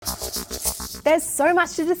There's so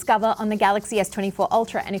much to discover on the Galaxy S24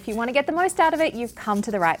 Ultra, and if you want to get the most out of it, you've come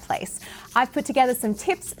to the right place. I've put together some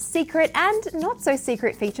tips, secret and not so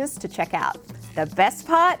secret features to check out. The best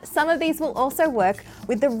part, some of these will also work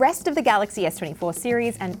with the rest of the Galaxy S24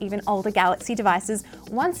 series and even older Galaxy devices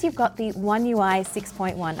once you've got the One UI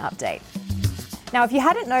 6.1 update. Now, if you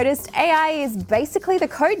hadn't noticed, AI is basically the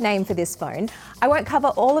code name for this phone. I won't cover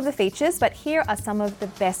all of the features, but here are some of the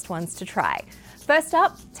best ones to try. First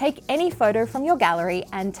up, take any photo from your gallery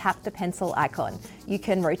and tap the pencil icon. You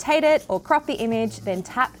can rotate it or crop the image, then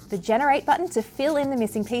tap the generate button to fill in the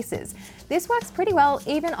missing pieces. This works pretty well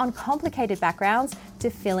even on complicated backgrounds to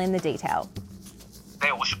fill in the detail. 내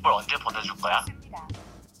 50불 언제 보내줄 거야?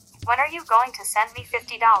 When are you going to send me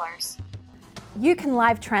 $50? You can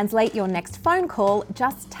live translate your next phone call.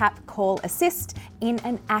 Just tap Call Assist in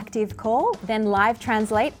an active call, then live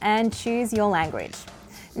translate and choose your language.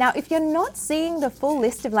 Now, if you're not seeing the full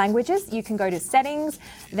list of languages, you can go to Settings,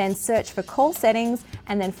 then search for Call Settings,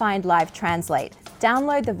 and then find Live Translate.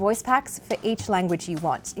 Download the voice packs for each language you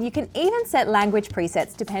want. You can even set language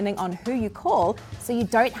presets depending on who you call, so you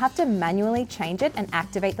don't have to manually change it and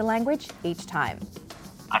activate the language each time.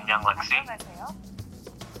 안녕, 렉시.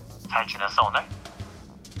 잘 지냈어, 오늘?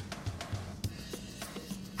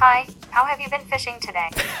 Hi, how have you been fishing today?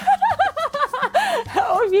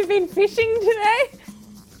 How have you been fishing today?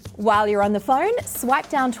 While you're on the phone, swipe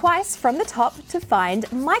down twice from the top to find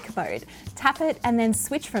mic mode. Tap it and then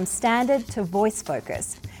switch from standard to voice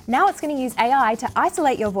focus. Now it's going to use AI to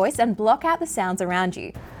isolate your voice and block out the sounds around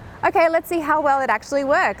you. Okay, let's see how well it actually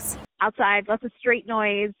works. Outside, lots of street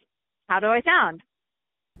noise. How do I sound?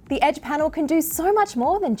 The Edge panel can do so much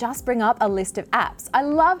more than just bring up a list of apps. I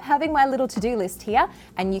love having my little to-do list here,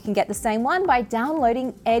 and you can get the same one by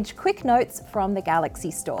downloading Edge Quick Notes from the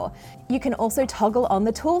Galaxy Store. You can also toggle on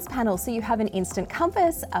the Tools panel so you have an instant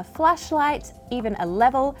compass, a flashlight, even a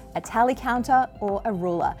level, a tally counter, or a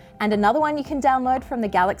ruler. And another one you can download from the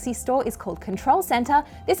Galaxy Store is called Control Center.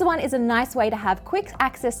 This one is a nice way to have quick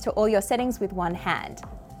access to all your settings with one hand.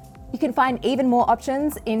 You can find even more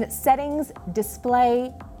options in Settings,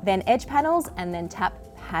 Display, then Edge Panels, and then tap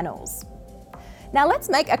Panels. Now let's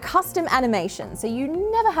make a custom animation so you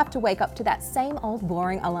never have to wake up to that same old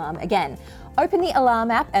boring alarm again. Open the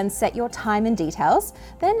Alarm app and set your time and details,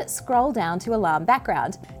 then scroll down to Alarm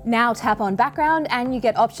Background. Now tap on Background and you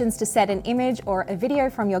get options to set an image or a video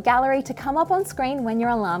from your gallery to come up on screen when your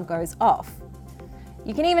alarm goes off.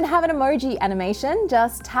 You can even have an emoji animation.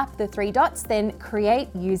 Just tap the three dots, then create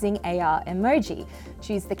using AR emoji.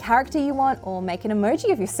 Choose the character you want or make an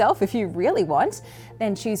emoji of yourself if you really want.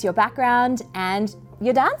 Then choose your background and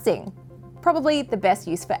you're dancing. Probably the best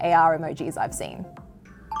use for AR emojis I've seen.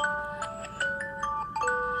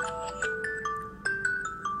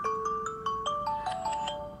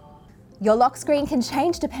 Your lock screen can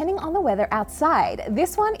change depending on the weather outside.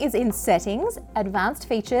 This one is in Settings, Advanced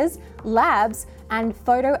Features, Labs, and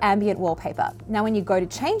Photo Ambient Wallpaper. Now when you go to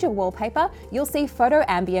change your wallpaper, you'll see Photo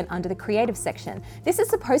Ambient under the Creative section. This is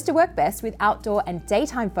supposed to work best with outdoor and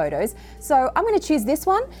daytime photos, so I'm going to choose this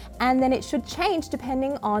one, and then it should change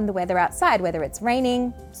depending on the weather outside, whether it's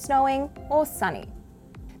raining, snowing, or sunny.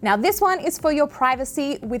 Now this one is for your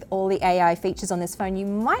privacy. With all the AI features on this phone, you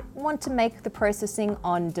might want to make the processing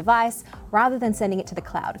on device rather than sending it to the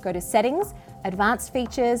cloud. Go to Settings, Advanced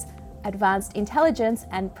Features, Advanced Intelligence,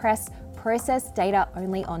 and press Process Data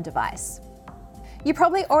Only on Device. You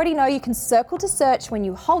probably already know you can circle to search when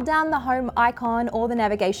you hold down the home icon or the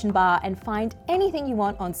navigation bar and find anything you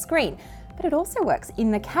want on screen, but it also works in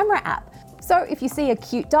the camera app. So if you see a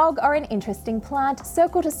cute dog or an interesting plant,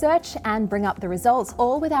 circle to search and bring up the results,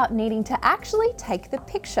 all without needing to actually take the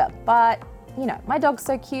picture. But, you know, my dog's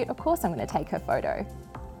so cute, of course I'm going to take her photo.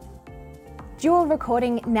 Dual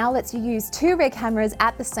recording now lets you use two rear cameras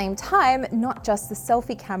at the same time, not just the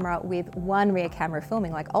selfie camera with one rear camera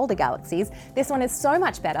filming like older Galaxies. This one is so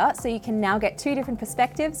much better, so you can now get two different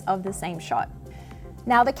perspectives of the same shot.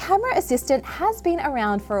 Now, the camera assistant has been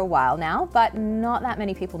around for a while now, but not that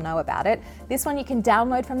many people know about it. This one you can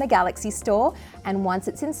download from the Galaxy Store, and once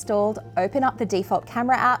it's installed, open up the default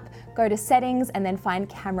camera app, go to Settings, and then find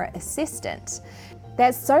Camera Assistant.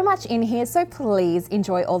 There's so much in here, so please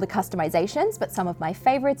enjoy all the customizations, but some of my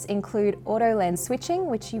favorites include auto lens switching,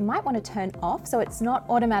 which you might want to turn off so it's not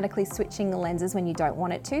automatically switching the lenses when you don't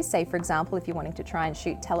want it to. Say, for example, if you're wanting to try and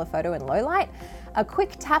shoot telephoto in low light. A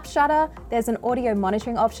quick tap shutter, there's an audio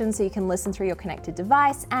monitoring option so you can listen through your connected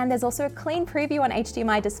device, and there's also a clean preview on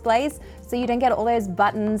HDMI displays so you don't get all those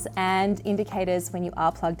buttons and indicators when you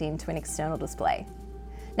are plugged into an external display.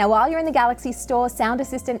 Now, while you're in the Galaxy store, Sound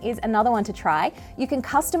Assistant is another one to try. You can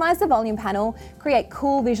customize the volume panel, create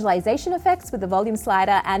cool visualization effects with the volume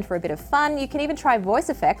slider, and for a bit of fun, you can even try voice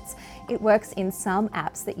effects. It works in some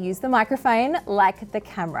apps that use the microphone, like the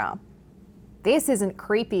camera. This isn't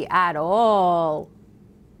creepy at all.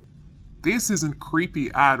 This isn't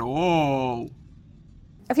creepy at all.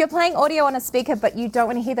 If you're playing audio on a speaker but you don't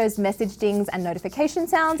want to hear those message dings and notification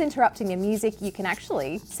sounds interrupting your music, you can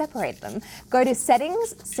actually separate them. Go to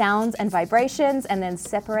Settings, Sounds and Vibrations, and then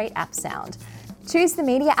Separate App Sound. Choose the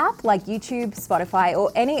media app like YouTube, Spotify, or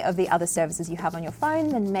any of the other services you have on your phone,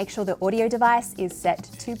 then make sure the audio device is set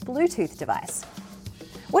to Bluetooth device.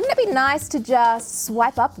 Wouldn't it be nice to just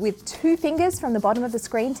swipe up with 2 fingers from the bottom of the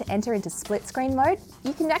screen to enter into split screen mode?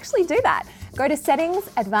 You can actually do that. Go to Settings,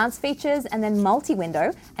 Advanced Features, and then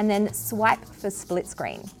Multi-Window, and then swipe for split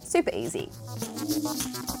screen. Super easy.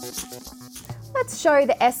 Let's show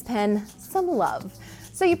the S Pen some love.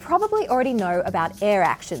 So you probably already know about air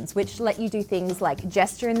actions, which let you do things like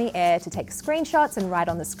gesture in the air to take screenshots and write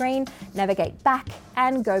on the screen, navigate back,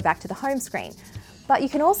 and go back to the home screen. But you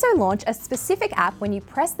can also launch a specific app when you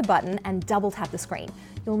press the button and double tap the screen.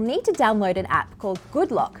 You'll need to download an app called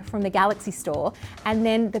Good Lock from the Galaxy Store, and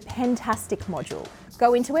then the Pentastic module.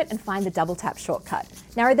 Go into it and find the double tap shortcut.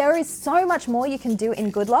 Now, there is so much more you can do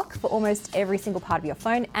in Good Lock for almost every single part of your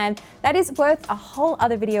phone, and that is worth a whole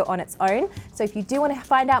other video on its own. So if you do want to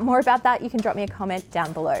find out more about that, you can drop me a comment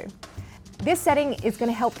down below. This setting is going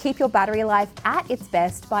to help keep your battery life at its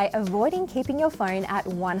best by avoiding keeping your phone at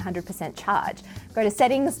 100% charge. Go to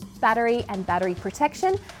Settings, Battery, and Battery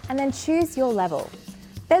Protection, and then choose your level.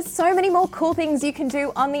 There's so many more cool things you can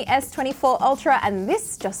do on the S24 Ultra, and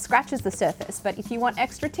this just scratches the surface. But if you want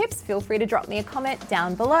extra tips, feel free to drop me a comment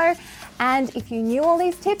down below. And if you knew all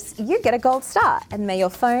these tips, you get a gold star. And may your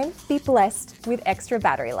phone be blessed with extra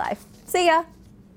battery life. See ya!